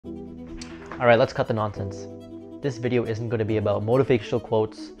All right, let's cut the nonsense. This video isn't going to be about motivational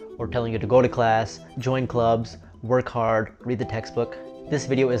quotes or telling you to go to class, join clubs, work hard, read the textbook. This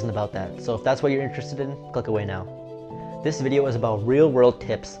video isn't about that. So if that's what you're interested in, click away now. This video is about real-world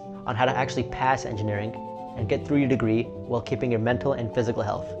tips on how to actually pass engineering and get through your degree while keeping your mental and physical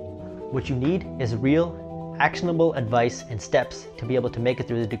health. What you need is real, actionable advice and steps to be able to make it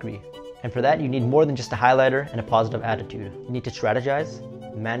through the degree. And for that, you need more than just a highlighter and a positive attitude. You need to strategize,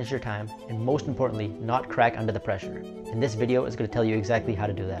 manage your time, and most importantly, not crack under the pressure. And this video is going to tell you exactly how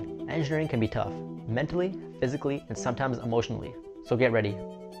to do that. Engineering can be tough, mentally, physically, and sometimes emotionally. So get ready.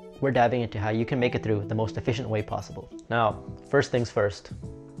 We're diving into how you can make it through the most efficient way possible. Now, first things first,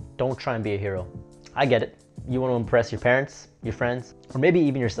 don't try and be a hero. I get it. You want to impress your parents, your friends, or maybe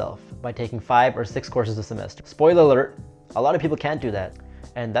even yourself by taking 5 or 6 courses a semester. Spoiler alert, a lot of people can't do that.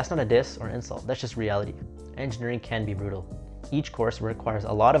 And that's not a diss or insult, that's just reality. Engineering can be brutal. Each course requires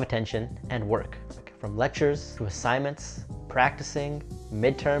a lot of attention and work, from lectures to assignments, practicing,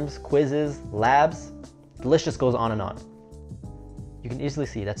 midterms, quizzes, labs. The list just goes on and on. You can easily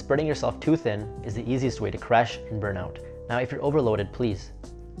see that spreading yourself too thin is the easiest way to crash and burn out. Now, if you're overloaded, please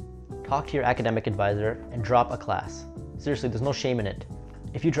talk to your academic advisor and drop a class. Seriously, there's no shame in it.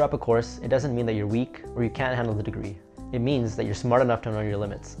 If you drop a course, it doesn't mean that you're weak or you can't handle the degree. It means that you're smart enough to know your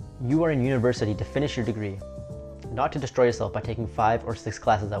limits. You are in university to finish your degree, not to destroy yourself by taking 5 or 6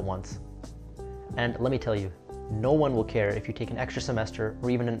 classes at once. And let me tell you, no one will care if you take an extra semester or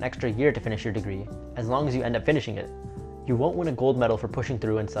even an extra year to finish your degree, as long as you end up finishing it. You won't win a gold medal for pushing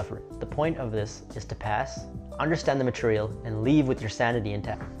through and suffering. The point of this is to pass, understand the material, and leave with your sanity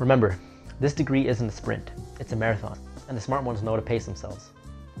intact. Remember, this degree isn't a sprint, it's a marathon, and the smart ones know to pace themselves.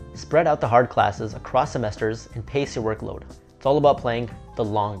 Spread out the hard classes across semesters and pace your workload. It's all about playing the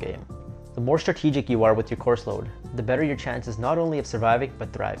long game. The more strategic you are with your course load, the better your chances not only of surviving,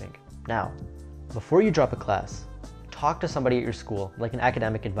 but thriving. Now, before you drop a class, talk to somebody at your school, like an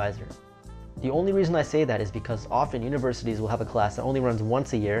academic advisor. The only reason I say that is because often universities will have a class that only runs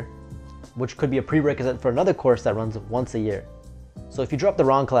once a year, which could be a prerequisite for another course that runs once a year. So if you drop the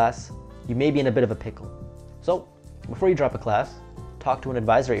wrong class, you may be in a bit of a pickle. So before you drop a class, talk to an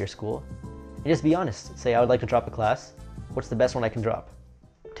advisor at your school and just be honest. Say, I would like to drop a class. What's the best one I can drop?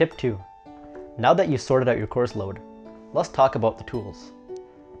 Tip 2. Now that you've sorted out your course load, let's talk about the tools.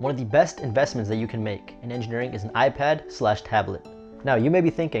 One of the best investments that you can make in engineering is an iPad/tablet. Now you may be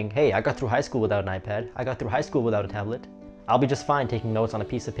thinking, hey, I got through high school without an iPad. I got through high school without a tablet. I'll be just fine taking notes on a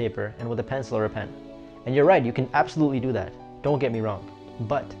piece of paper and with a pencil or a pen. And you're right, you can absolutely do that. Don't get me wrong.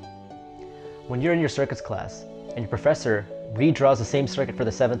 But when you're in your circuits class and your professor redraws the same circuit for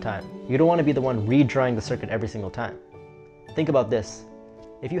the 7th time, you don't want to be the one redrawing the circuit every single time. Think about this.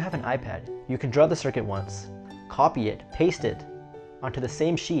 If you have an iPad, you can draw the circuit once, copy it, paste it onto the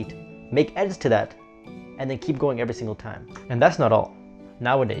same sheet, make edits to that, and then keep going every single time. And that's not all.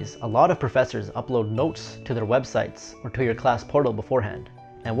 Nowadays, a lot of professors upload notes to their websites or to your class portal beforehand.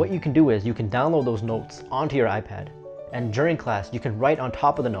 And what you can do is you can download those notes onto your iPad, and during class you can write on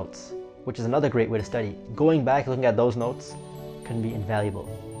top of the notes, which is another great way to study. Going back looking at those notes can be invaluable.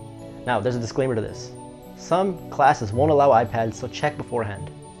 Now, there's a disclaimer to this. Some classes won't allow iPads, so check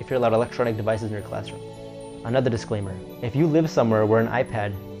beforehand if you're allowed electronic devices in your classroom. Another disclaimer. If you live somewhere where an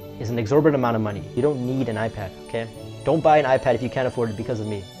iPad is an exorbitant amount of money, you don't need an iPad, okay? Don't buy an iPad if you can't afford it because of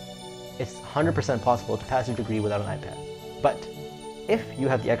me. It's 100% possible to pass your degree without an iPad. But if you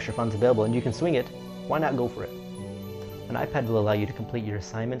have the extra funds available and you can swing it, why not go for it? An iPad will allow you to complete your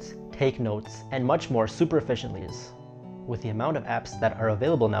assignments, take notes, and much more super efficiently. With the amount of apps that are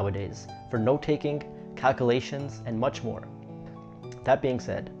available nowadays for note-taking, calculations, and much more. That being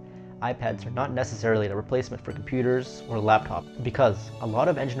said, iPads are not necessarily a replacement for computers or laptops, because a lot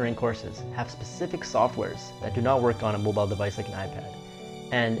of engineering courses have specific softwares that do not work on a mobile device like an iPad.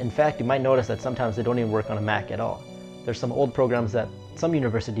 And in fact, you might notice that sometimes they don't even work on a Mac at all. There's some old programs that some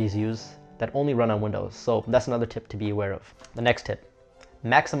universities use that only run on Windows, so that's another tip to be aware of. The next tip,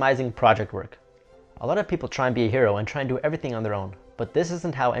 maximizing project work. A lot of people try and be a hero and try and do everything on their own, but this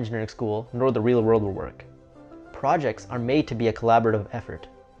isn't how engineering school nor the real world will work. Projects are made to be a collaborative effort,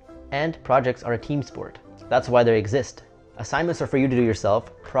 and projects are a team sport. That's why they exist. Assignments are for you to do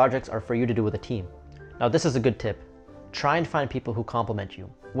yourself, projects are for you to do with a team. Now, this is a good tip. Try and find people who complement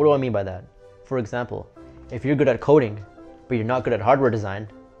you. What do I mean by that? For example, if you're good at coding, but you're not good at hardware design,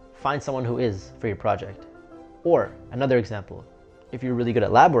 find someone who is for your project. Or another example, if you're really good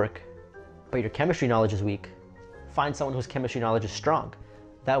at lab work, but your chemistry knowledge is weak, find someone whose chemistry knowledge is strong.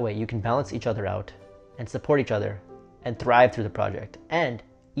 That way you can balance each other out and support each other and thrive through the project and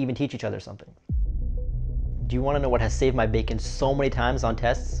even teach each other something. Do you want to know what has saved my bacon so many times on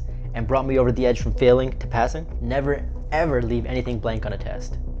tests and brought me over the edge from failing to passing. Never ever leave anything blank on a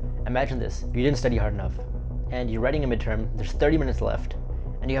test. Imagine this, you didn't study hard enough, and you're writing a midterm, there's 30 minutes left,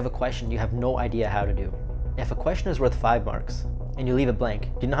 and you have a question you have no idea how to do. If a question is worth 5 marks, and you leave it blank,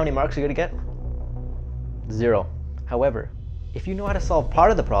 do you know how many marks you're gonna get? 0. However, if you know how to solve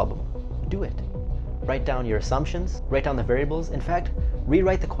part of the problem, do it. Write down your assumptions, write down the variables, in fact,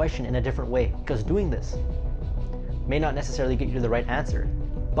 rewrite the question in a different way, because doing this may not necessarily get you to the right answer,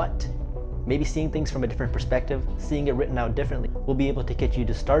 but maybe seeing things from a different perspective, seeing it written out differently, will be able to get you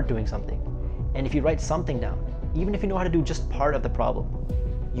to start doing something. And if you write something down, even if you know how to do just part of the problem,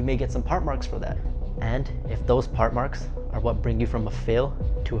 you may get some part marks for that. And if those part marks are what bring you from a fail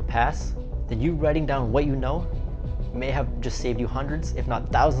to a pass, then you writing down what you know may have just saved you hundreds, if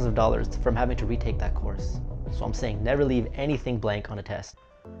not thousands of dollars from having to retake that course. So I'm saying never leave anything blank on a test.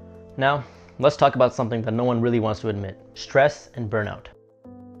 Now, let's talk about something that no one really wants to admit: stress and burnout.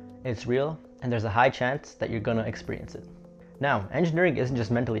 It's real, and there's a high chance that you're gonna experience it. Now, engineering isn't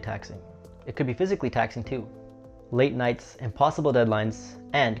just mentally taxing. It could be physically taxing too. Late nights, impossible deadlines,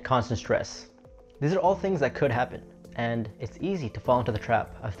 and constant stress. These are all things that could happen, and it's easy to fall into the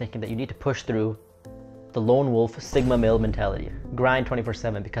trap of thinking that you need to push through the lone wolf sigma male mentality. Grind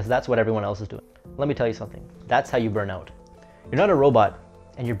 24/7 because that's what everyone else is doing. Let me tell you something. That's how you burn out. You're not a robot,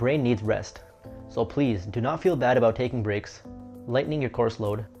 and your brain needs rest. So please do not feel bad about taking breaks, lightening your course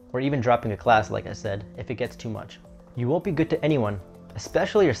load, or even dropping a class, like I said, if it gets too much. You won't be good to anyone,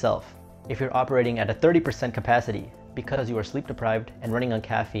 especially yourself, if you're operating at a 30% capacity because you are sleep deprived and running on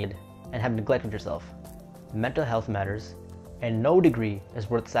caffeine and have neglected yourself. Mental health matters, and no degree is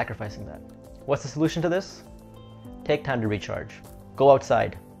worth sacrificing that. What's the solution to this? Take time to recharge. Go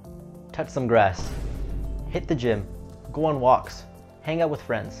outside, touch some grass, hit the gym, go on walks, hang out with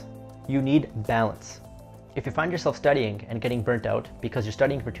friends. You need balance. If you find yourself studying and getting burnt out because you're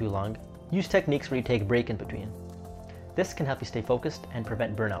studying for too long, use techniques where you take a break in between. This can help you stay focused and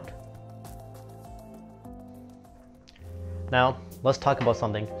prevent burnout. Now, let's talk about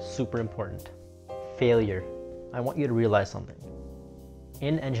something super important: failure. I want you to realize something.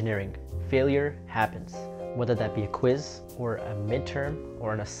 In engineering, failure happens, whether that be a quiz or a midterm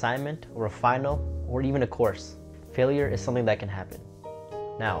or an assignment or a final or even a course. Failure is something that can happen.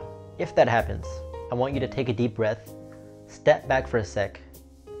 Now, if that happens, I want you to take a deep breath, step back for a sec,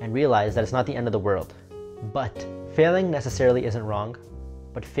 and realize that it's not the end of the world. But failing necessarily isn't wrong,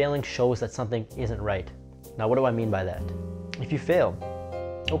 but failing shows that something isn't right. Now, what do I mean by that? If you fail,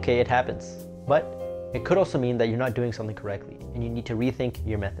 okay, it happens, but it could also mean that you're not doing something correctly and you need to rethink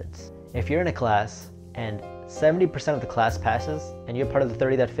your methods. If you're in a class and 70% of the class passes and you're part of the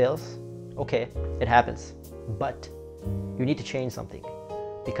 30 that fails, okay, it happens, but you need to change something.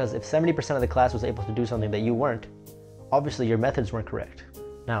 Because if 70% of the class was able to do something that you weren't, obviously your methods weren't correct.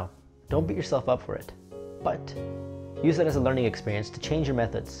 Now, don't beat yourself up for it, but use it as a learning experience to change your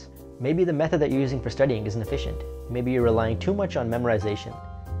methods. Maybe the method that you're using for studying isn't efficient. Maybe you're relying too much on memorization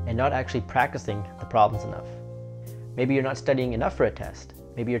and not actually practicing the problems enough. Maybe you're not studying enough for a test.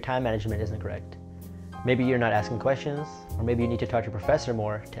 Maybe your time management isn't correct. Maybe you're not asking questions, or maybe you need to talk to your professor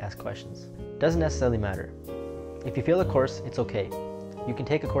more to ask questions. Doesn't necessarily matter. If you fail a course, it's okay. You can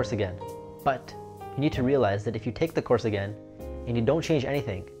take a course again. But you need to realize that if you take the course again and you don't change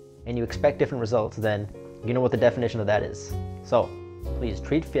anything and you expect different results, then you know what the definition of that is. So please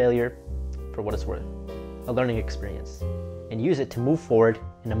treat failure for what it's worth, a learning experience, and use it to move forward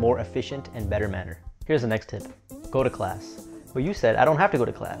in a more efficient and better manner. Here's the next tip. Go to class. Well, you said I don't have to go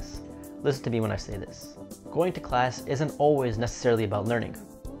to class. Listen to me when I say this. Going to class isn't always necessarily about learning.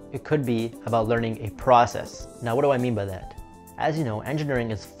 It could be about learning a process. Now, what do I mean by that? As you know, engineering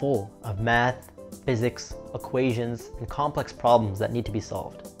is full of math, physics, equations, and complex problems that need to be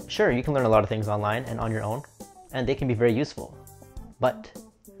solved. Sure, you can learn a lot of things online and on your own, and they can be very useful. But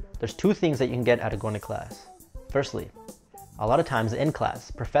there's 2 things that you can get out of going to class. Firstly, a lot of times in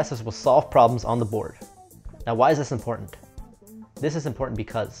class, professors will solve problems on the board. Now, why is this important? This is important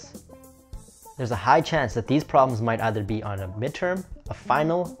because there's a high chance that these problems might either be on a midterm, a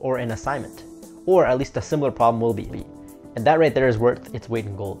final, or an assignment, or at least a similar problem will be. And that right there is worth its weight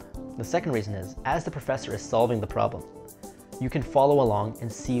in gold. The second reason is, as the professor is solving the problem, you can follow along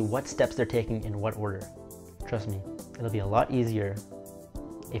and see what steps they're taking in what order. Trust me, it'll be a lot easier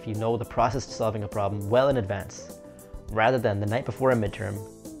if you know the process to solving a problem well in advance, rather than the night before a midterm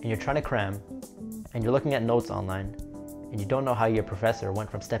and you're trying to cram and you're looking at notes online and you don't know how your professor went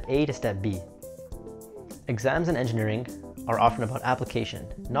from step A to step B. Exams in engineering are often about application,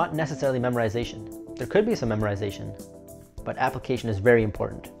 not necessarily memorization. There could be some memorization, but application is very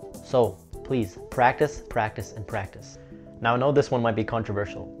important. So please practice, practice, and practice. Now, I know this one might be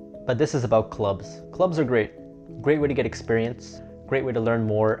controversial, But this is about clubs. Clubs are great. Great way to get experience, great way to learn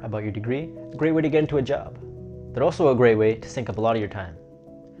more about your degree, great way to get into a job. They're also a great way to sink up a lot of your time.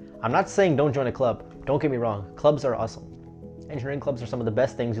 I'm not saying don't join a club. Don't get me wrong, clubs are awesome. Engineering clubs are some of the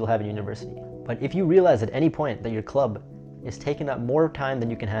best things you'll have in university. But if you realize at any point that your club is taking up more time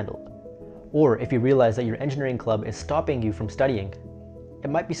than you can handle, or if you realize that your engineering club is stopping you from studying, it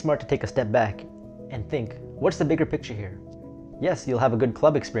might be smart to take a step back and think, what's the bigger picture here? Yes, you'll have a good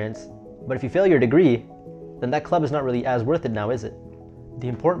club experience, but if you fail your degree, then that club is not really as worth it now, is it? The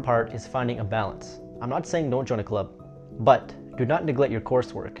important part is finding a balance. I'm not saying don't join a club, but do not neglect your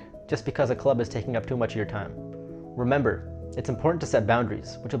coursework just because a club is taking up too much of your time. Remember, it's important to set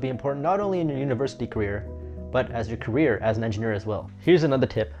boundaries, which will be important not only in your university career, but as your career as an engineer as well. Here's another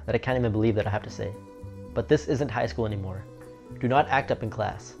tip that I can't even believe that I have to say, but this isn't high school anymore. Do not act up in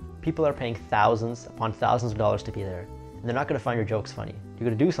class. People are paying thousands upon thousands of dollars to be there, and they're not going to find your jokes funny. You're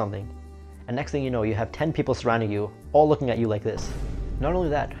going to do something, and next thing you know, you have 10 people surrounding you, all looking at you like this. Not only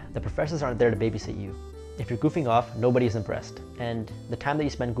that, the professors aren't there to babysit you. If you're goofing off, nobody's impressed. And the time that you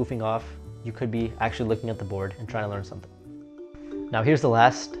spend goofing off, you could be actually looking at the board and trying to learn something. Now here's the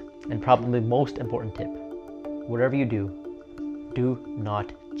last and probably most important tip. Whatever you do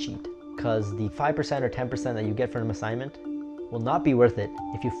not cheat. Because the 5% or 10% that you get from an assignment will not be worth it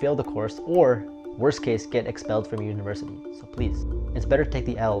if you fail the course or, worst case, get expelled from your university. So please, it's better to take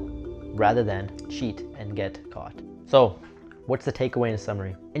the L rather than cheat and get caught. So, what's the takeaway in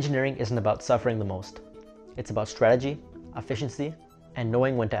summary? Engineering isn't about suffering the most. It's about strategy, efficiency, and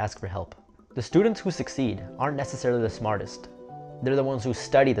knowing when to ask for help. The students who succeed aren't necessarily the smartest. They're the ones who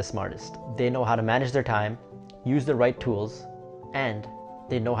study the smartest. They know how to manage their time, use the right tools, and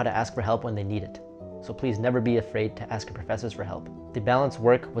they know how to ask for help when they need it. So please never be afraid to ask your professors for help. They balance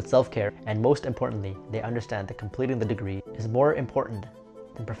work with self-care, and most importantly, they understand that completing the degree is more important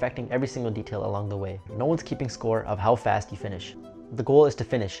than perfecting every single detail along the way. No one's keeping score of how fast you finish. The goal is to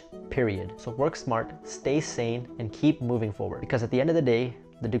finish, period. So work smart, stay sane, and keep moving forward. Because at the end of the day,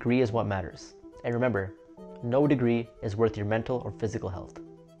 the degree is what matters. And remember, no degree is worth your mental or physical health.